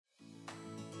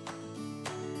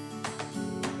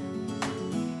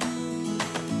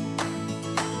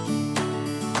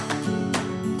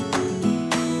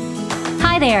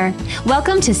there.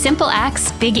 Welcome to Simple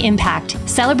Acts, Big Impact,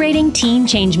 celebrating teen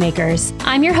changemakers.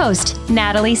 I'm your host,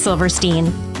 Natalie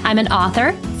Silverstein. I'm an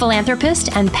author,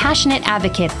 philanthropist, and passionate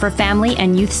advocate for family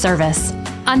and youth service.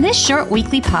 On this short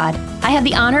weekly pod, I have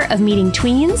the honor of meeting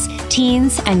tweens,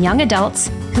 teens, and young adults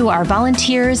who are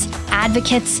volunteers,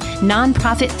 advocates,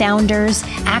 nonprofit founders,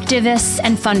 activists,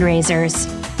 and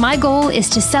fundraisers. My goal is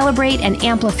to celebrate and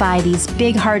amplify these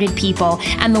big-hearted people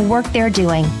and the work they're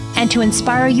doing, and to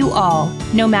inspire you all,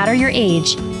 no matter your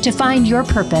age, to find your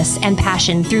purpose and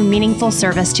passion through meaningful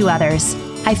service to others.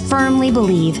 I firmly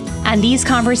believe, and these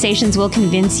conversations will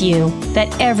convince you,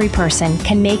 that every person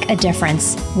can make a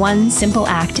difference, one simple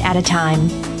act at a time.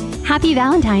 Happy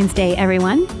Valentine's Day,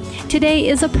 everyone. Today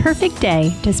is a perfect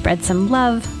day to spread some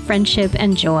love, friendship,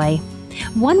 and joy.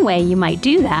 One way you might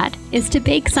do that is to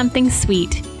bake something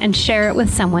sweet and share it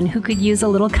with someone who could use a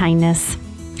little kindness.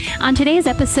 On today's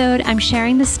episode, I'm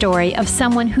sharing the story of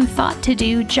someone who thought to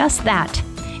do just that,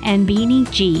 Anbini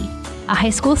G, a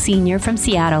high school senior from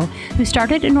Seattle who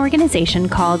started an organization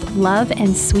called Love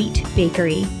and Sweet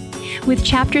Bakery. With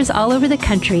chapters all over the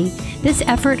country, this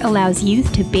effort allows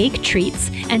youth to bake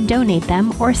treats and donate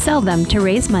them or sell them to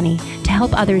raise money to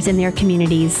help others in their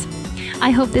communities. I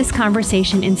hope this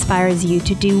conversation inspires you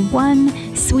to do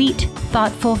one sweet,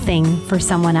 thoughtful thing for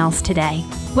someone else today.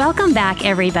 Welcome back,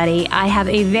 everybody. I have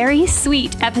a very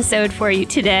sweet episode for you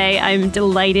today. I'm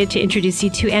delighted to introduce you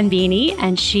to Anbini,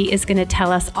 and she is going to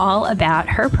tell us all about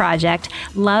her project,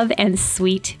 Love and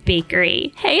Sweet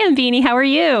Bakery. Hey, Anbini, how are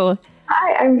you?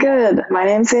 Hi, I'm good. My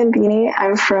name's Anbini.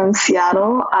 I'm from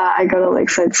Seattle. I go to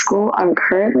Lakeside School. I'm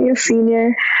currently a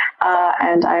senior,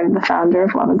 and I'm the founder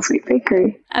of Love and Sweet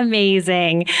Bakery.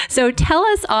 Amazing. So tell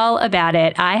us all about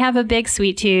it. I have a big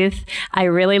sweet tooth. I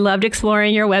really loved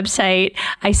exploring your website.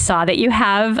 I saw that you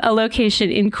have a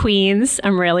location in Queens.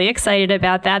 I'm really excited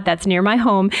about that. That's near my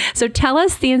home. So tell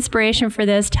us the inspiration for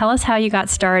this. Tell us how you got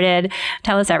started.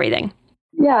 Tell us everything.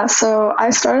 Yeah, so I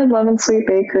started Love and Sweet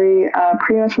Bakery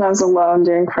pretty much when I was alone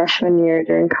during freshman year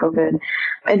during COVID.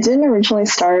 It didn't originally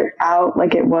start out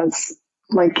like it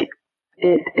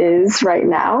is right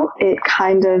now. It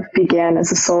kind of began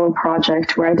as a solo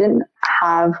project where I didn't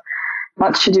have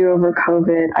much to do over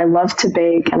COVID. I love to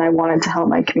bake and I wanted to help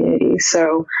my community.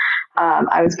 So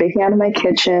I was baking out of my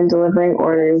kitchen, delivering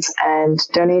orders, and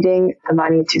donating the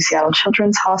money to Seattle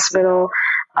Children's Hospital,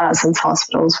 since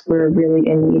hospitals were really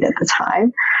in need at the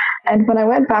time. And when I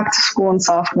went back to school in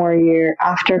sophomore year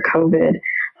after COVID,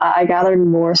 I gathered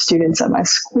more students at my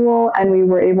school, and we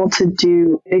were able to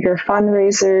do bigger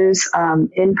fundraisers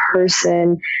in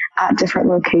person at different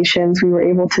locations. We were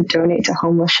able to donate to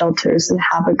homeless shelters and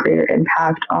have a greater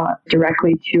impact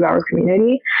directly to our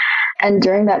community. And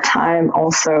during that time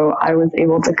also, I was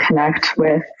able to connect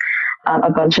with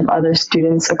a bunch of other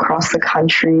students across the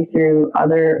country through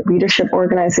other leadership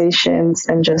organizations,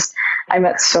 and I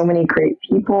met so many great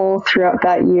people throughout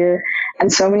that year,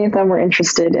 and so many of them were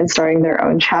interested in starting their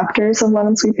own chapters of Love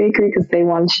and Sweet Bakery because they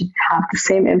wanted to have the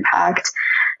same impact.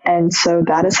 And so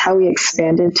that is how we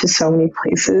expanded to so many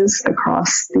places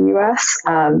across the U.S.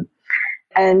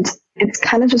 And it's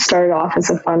kind of just started off as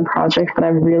a fun project, but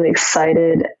I'm really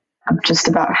excited just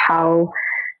about how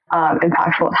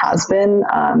impactful it has been.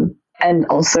 And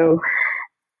also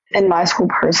in my school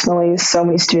personally, so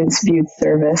many students viewed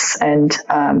service and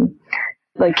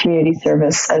like community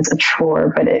service as a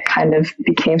chore, but it kind of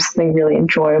became something really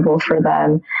enjoyable for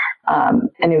them.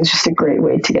 And it was just a great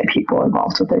way to get people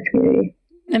involved with their community.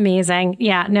 Amazing.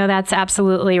 Yeah, no, that's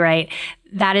absolutely right.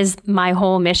 That is my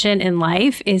whole mission in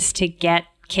life, is to get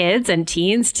kids and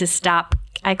teens to stop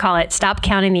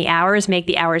counting the hours, make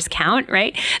the hours count,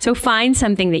 right? So find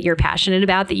something that you're passionate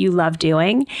about, that you love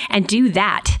doing, and do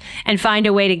that, and find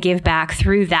a way to give back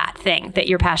through that thing that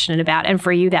you're passionate about. And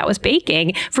for you, that was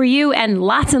baking. For you and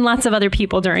lots of other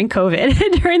people during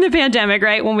COVID, during the pandemic,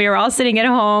 right? When we were all sitting at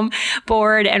home,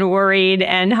 bored and worried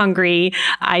and hungry.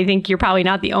 I think you're probably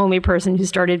not the only person who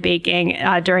started baking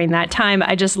during that time.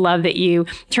 I just love that you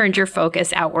turned your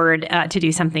focus outward to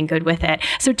do something good with it.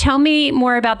 So tell me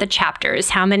more about the chapters.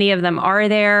 How many of them are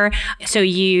there? So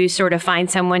you sort of find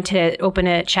someone to open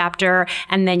a chapter,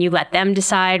 and then you let them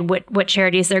decide what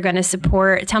charities they're going to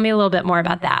support. Tell me a little bit more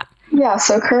about that. Yeah,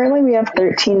 so currently we have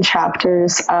 13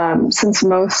 chapters. Since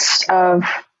most or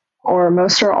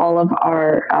all of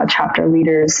our chapter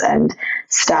leaders and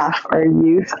staff are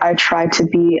youth, I try to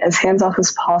be as hands-off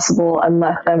as possible and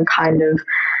let them kind of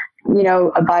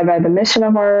abide by the mission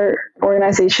of our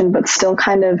organization, but still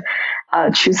kind of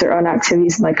choose their own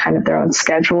activities and like kind of their own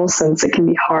schedule, since it can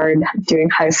be hard doing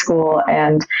high school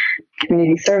and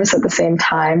community service at the same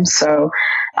time. So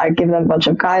I give them a bunch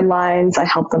of guidelines. I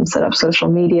help them set up social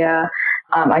media.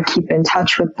 I keep in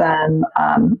touch with them.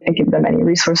 I give them any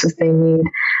resources they need.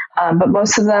 But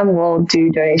most of them will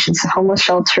do donations to homeless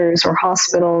shelters or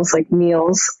hospitals, like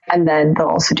meals. And then they'll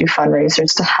also do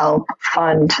fundraisers to help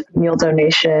fund meal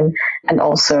donation and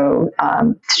also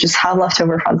to just have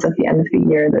leftover funds at the end of the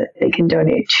year that they can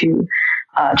donate to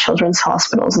children's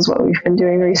hospitals is what we've been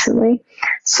doing recently.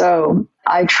 So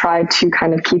I try to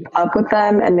kind of keep up with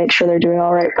them and make sure they're doing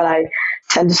all right, but I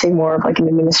tend to take more of like an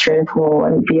administrative role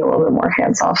and be a little bit more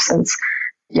hands-off since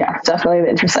definitely the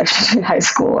intersection between high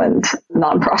school and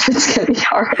nonprofits can be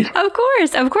hard.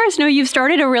 Of course. No, you've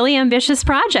started a really ambitious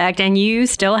project and you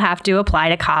still have to apply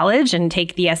to college and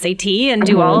take the SAT and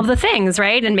do all of the things,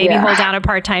 right? And maybe hold down a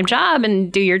part-time job and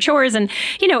do your chores. And,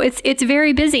 it's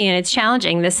very busy and it's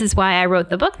challenging. This is why I wrote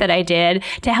the book that I did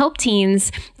to help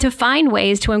teens to find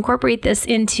ways to incorporate this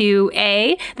into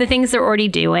the things they're already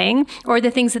doing or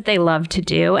the things that they love to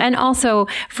do. And also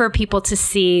for people to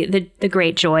see the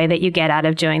great joy that you get out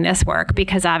of doing this work,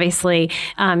 because obviously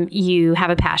you have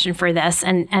a passion for this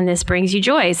and this brings you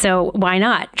joy. So why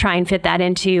not try and fit that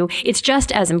into, it's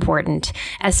just as important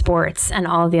as sports and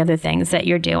all of the other things that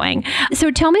you're doing.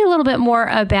 So tell me a little bit more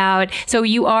about, so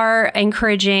you are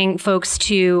encouraging folks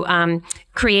to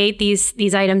create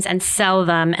these items and sell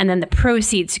them, and then the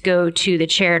proceeds go to the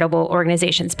charitable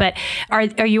organizations. But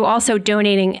are you also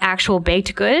donating actual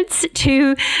baked goods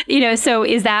to, so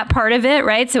is that part of it,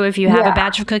 right? So if you have a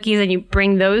batch of cookies and you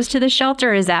bring those to the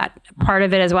shelter, is that part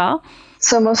of it as well?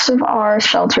 So most of our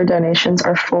shelter donations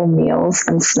are full meals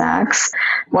and snacks.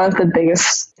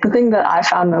 The thing that I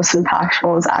found most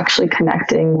impactful is actually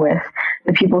connecting with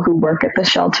the people who work at the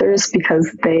shelters,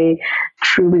 because they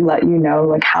truly let you know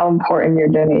like how important your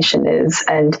donation is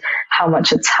and how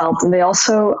much it's helped. And they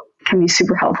also can be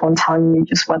super helpful in telling you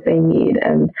just what they need.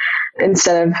 And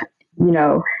instead of,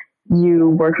 you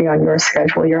working on your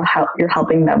schedule, you're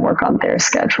helping them work on their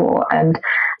schedule. And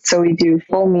so we do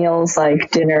full meals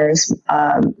like dinners,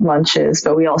 lunches,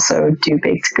 but we also do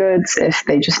baked goods if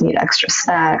they just need extra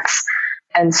snacks.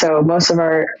 And so most of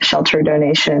our shelter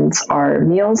donations are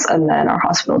meals, and then our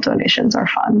hospital donations are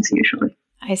funds usually.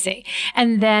 I see.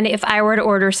 And then if I were to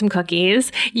order some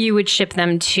cookies, you would ship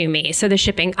them to me. So the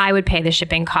shipping, I would pay the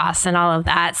shipping costs and all of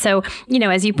that. So,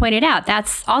 as you pointed out,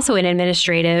 that's also an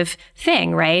administrative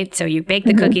thing, right? So you bake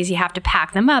the cookies, you have to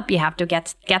pack them up, you have to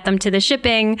get them to the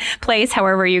shipping place,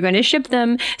 however you're going to ship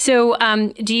them. So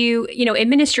do you,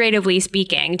 administratively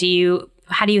speaking,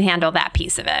 how do you handle that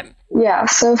piece of it? Yeah.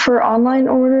 So for online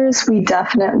orders,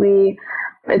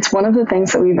 it's one of the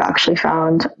things that we've actually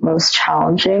found most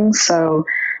challenging. So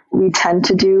we tend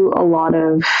to do a lot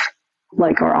of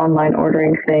like our online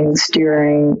ordering things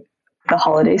during the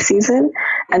holiday season.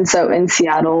 And so in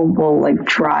Seattle, we'll like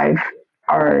drive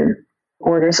our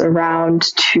orders around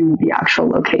to the actual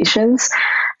locations.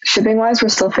 Shipping wise, we're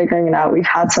still figuring it out. We've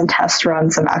had some test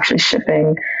runs of actually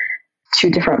shipping to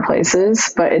different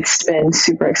places, but it's been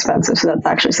super expensive. So that's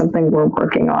actually something we're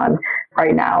working on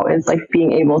right now, is like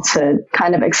being able to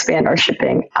kind of expand our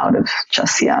shipping out of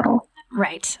just Seattle.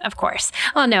 Right. Of course.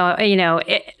 Well, no,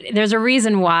 there's a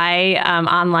reason why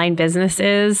online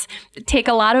businesses take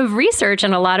a lot of research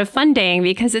and a lot of funding,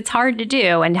 because it's hard to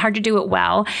do and hard to do it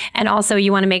well. And also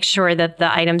you want to make sure that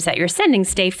the items that you're sending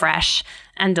stay fresh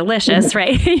and delicious,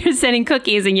 right? You're sending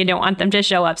cookies and you don't want them to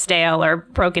show up stale or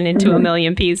broken into a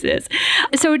million pieces.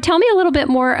 So tell me a little bit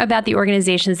more about the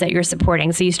organizations that you're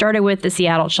supporting. So you started with the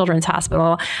Seattle Children's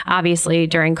Hospital, obviously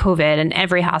during COVID, and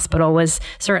every hospital was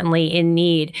certainly in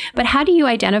need. But how do you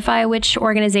identify which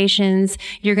organizations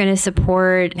you're going to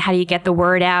support? How do you get the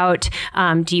word out?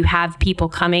 Do you have people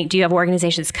coming? Do you have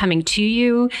organizations coming to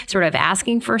you, sort of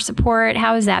asking for support?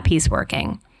 How is that piece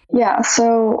working? Yeah,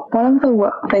 so one of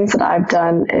the things that I've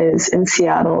done is in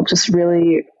Seattle, just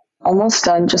really almost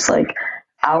done just like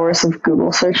hours of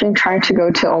Google searching, trying to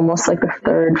go to almost like the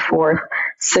third, fourth,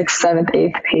 sixth, seventh,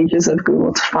 eighth pages of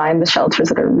Google to find the shelters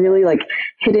that are really like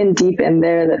hidden deep in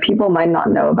there that people might not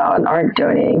know about and aren't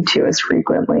donating to as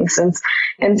frequently. Since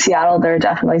in Seattle, there are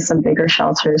definitely some bigger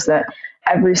shelters that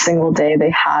every single day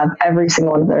they have every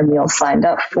single one of their meals signed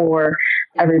up for.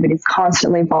 Everybody's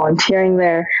constantly volunteering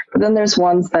there. But then there's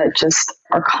ones that just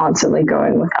are constantly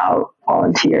going without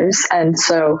volunteers. And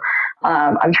so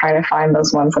I'm trying to find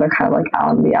those ones that are kind of like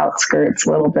on the outskirts,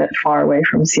 a little bit far away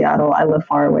from Seattle. I live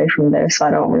far away from there, so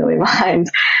I don't really mind.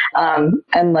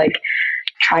 And like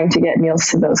trying to get meals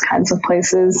to those kinds of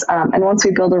places. And once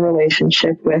we build a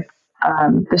relationship with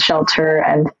the shelter,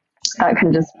 and that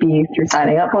can just be through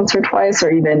signing up once or twice,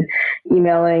 or even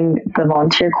emailing the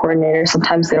volunteer coordinator.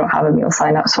 Sometimes they don't have a meal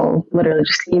sign up, so I'll literally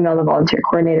just email the volunteer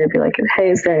coordinator, be like,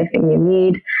 hey, is there anything you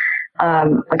need?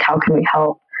 Like, how can we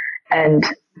help? And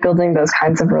building those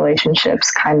kinds of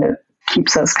relationships kind of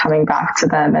keeps us coming back to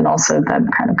them, and also them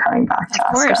kind of coming back to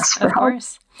us for help. Of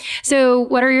course. So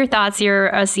what are your thoughts? You're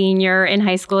a senior in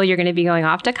high school. You're going to be going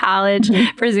off to college,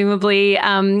 presumably.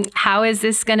 How is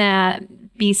this going to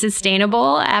be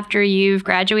sustainable after you've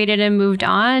graduated and moved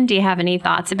on? Do you have any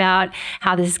thoughts about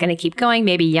how this is going to keep going?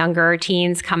 Maybe younger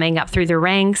teens coming up through the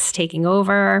ranks, taking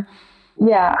over?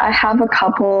 Yeah, I have a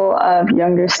couple of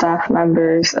younger staff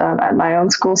members at my own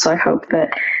school, so I hope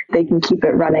that they can keep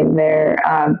it running there.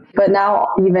 But now,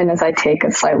 even as I take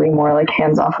a slightly more like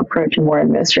hands-off approach and more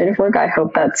administrative work, I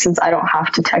hope that since I don't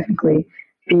have to technically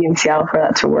be in Seattle for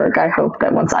that to work, I hope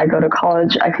that once I go to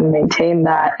college, I can maintain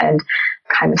that and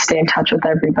kind of stay in touch with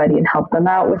everybody and help them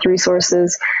out with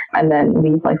resources, and then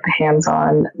leave like the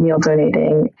hands-on meal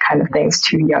donating kind of things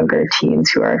to younger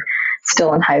teens who are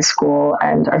still in high school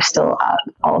and are still at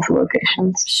all of the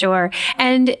locations. Sure.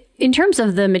 And in terms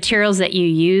of the materials that you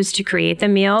use to create the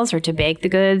meals or to bake the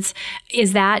goods,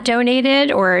 is that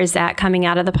donated, or is that coming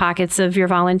out of the pockets of your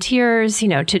volunteers,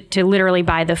 to literally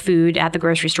buy the food at the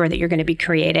grocery store that you're going to be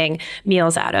creating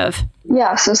meals out of?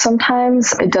 Yeah, so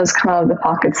sometimes it does come out of the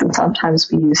pockets, and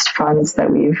sometimes we used funds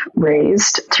that we've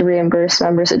raised to reimburse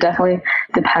members. It definitely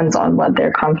depends on what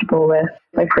they're comfortable with.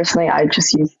 Like personally, I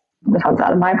just use the funds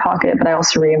out of my pocket, but I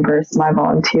also reimburse my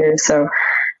volunteers. So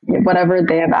whatever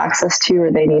they have access to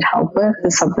or they need help with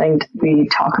is something we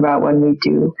talk about when we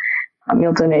do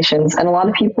meal donations. And a lot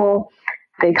of people,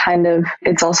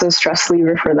 it's also a stress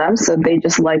reliever for them. So they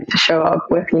just like to show up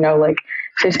with, like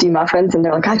 50 muffins, and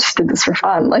they're like, I just did this for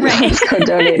fun. Like, right. Let's go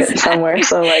donate it somewhere.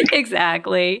 So like,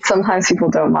 exactly. Sometimes people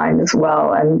don't mind as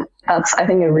well. And that's, I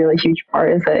think, a really huge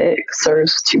part is that it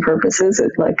serves two purposes.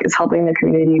 It is helping the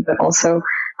community, but also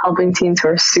helping teens who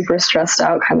are super stressed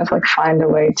out kind of like find a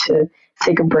way to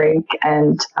take a break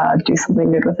and do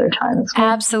something good with their time as well.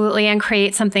 Absolutely. And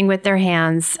create something with their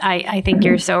hands. I think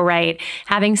you're so right.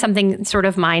 Having something sort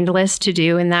of mindless to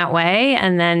do in that way.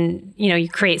 And then, you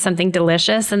create something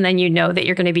delicious, and then that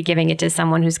you're going to be giving it to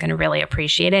someone who's going to really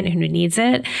appreciate it and who needs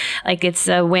it. Like it's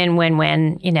a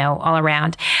win-win-win, all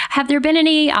around. Have there been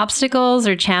any obstacles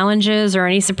or challenges or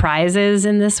any surprises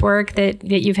in this work that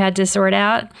you've had to sort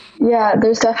out? Yeah,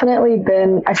 there's definitely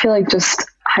been, I feel like just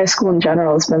high school in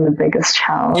general has been the biggest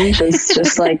challenge. It's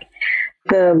just like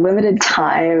the limited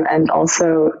time and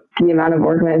also the amount of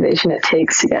organization it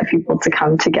takes to get people to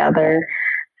come together.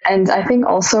 And I think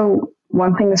also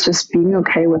one thing is just being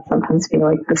okay with sometimes being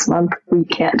like, this month we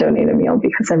can't donate a meal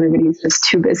because everybody's just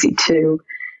too busy to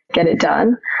get it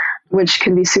done, which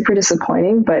can be super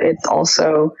disappointing, but it's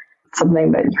also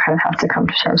something that you kind of have to come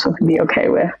to terms with and be okay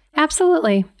with.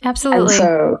 Absolutely. Absolutely. And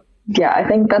so yeah, I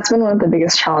think that's been one of the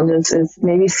biggest challenges is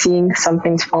maybe seeing some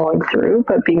things falling through,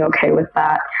 but being okay with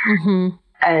that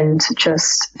and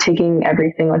just taking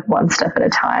everything like one step at a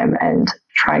time and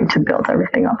trying to build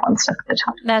everything up one step at a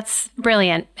time. That's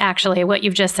brilliant. Actually, what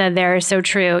you've just said there is so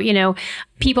true.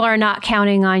 People are not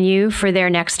counting on you for their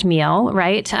next meal,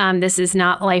 right? This is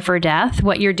not life or death.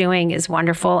 What you're doing is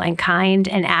wonderful and kind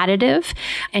and additive,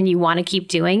 and you want to keep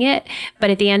doing it.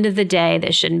 But at the end of the day,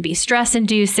 this shouldn't be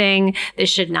stress-inducing. This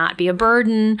should not be a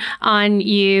burden on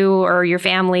you or your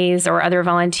families or other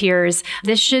volunteers.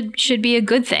 This should be a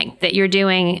good thing that you're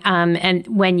doing, and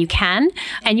when you can,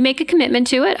 and you make a commitment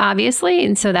to it, obviously,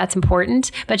 and so that's important.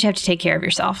 But you have to take care of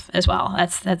yourself as well.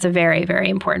 That's a very, very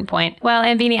important point. Well,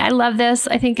 Anbini, I love this.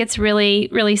 I think it's really,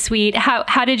 really sweet.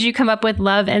 How did you come up with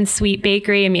Love and Sweet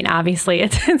Bakery? I mean, obviously,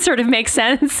 it sort of makes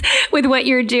sense with what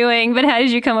you're doing, but how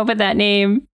did you come up with that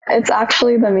name? It's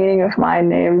actually the meaning of my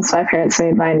name. So my parents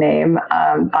made my name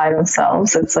by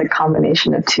themselves. It's like a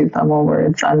combination of two Tamil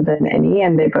words, Anbini,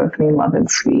 and they both mean love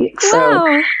and sweet. Wow.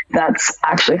 So that's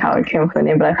actually how I came up with the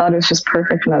name. But I thought it was just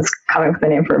perfect when I was coming up with the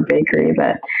name for a bakery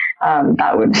that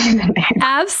that would be the name.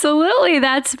 Absolutely.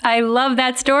 I love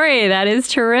that story. That is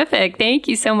terrific. Thank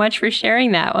you so much for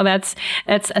sharing that. Well, that's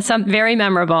very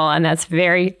memorable, and that's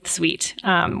very sweet.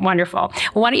 Wonderful.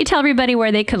 Well, why don't you tell everybody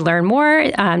where they could learn more,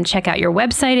 check out your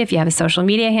website, if you have a social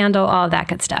media handle, all of that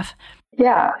good stuff.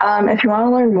 Yeah. If you want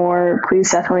to learn more,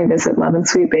 please definitely visit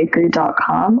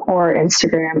loveandsweetbakery.com or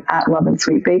Instagram at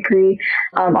loveandsweetbakery.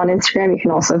 On Instagram, you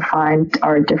can also find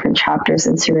our different chapters'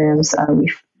 Instagrams.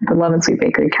 The Love and Sweet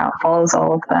Bakery account follows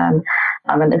all of them,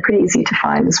 and they're pretty easy to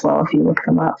find as well if you look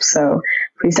them up. So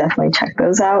please definitely check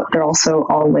those out. They're also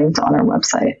all linked on our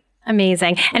website.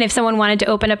 Amazing. And if someone wanted to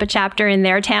open up a chapter in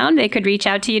their town, they could reach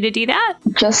out to you to do that?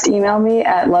 Just email me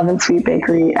at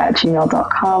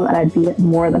loveandsweetbakery@gmail.com, and I'd be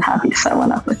more than happy to set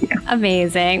one up with you.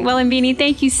 Amazing. Well, Anbini,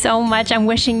 thank you so much. I'm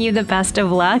wishing you the best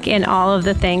of luck in all of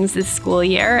the things this school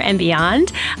year and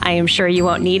beyond. I am sure you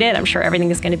won't need it. I'm sure everything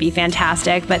is going to be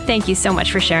fantastic. But thank you so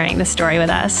much for sharing this story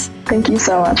with us. Thank you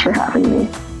so much for having me.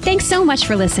 Thanks so much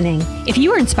for listening. If you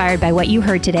were inspired by what you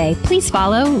heard today, please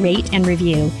follow, rate, and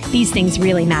review. These things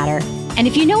really matter. And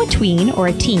if you know a tween or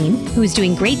a teen who is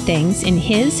doing great things in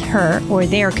his, her, or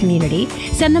their community,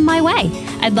 send them my way.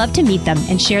 I'd love to meet them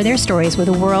and share their stories with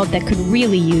a world that could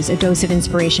really use a dose of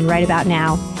inspiration right about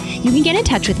now. You can get in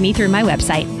touch with me through my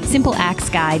website,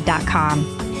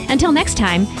 simpleactsguide.com. Until next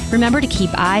time, remember to keep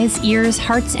eyes, ears,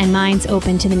 hearts, and minds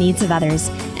open to the needs of others.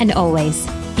 And always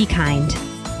be kind.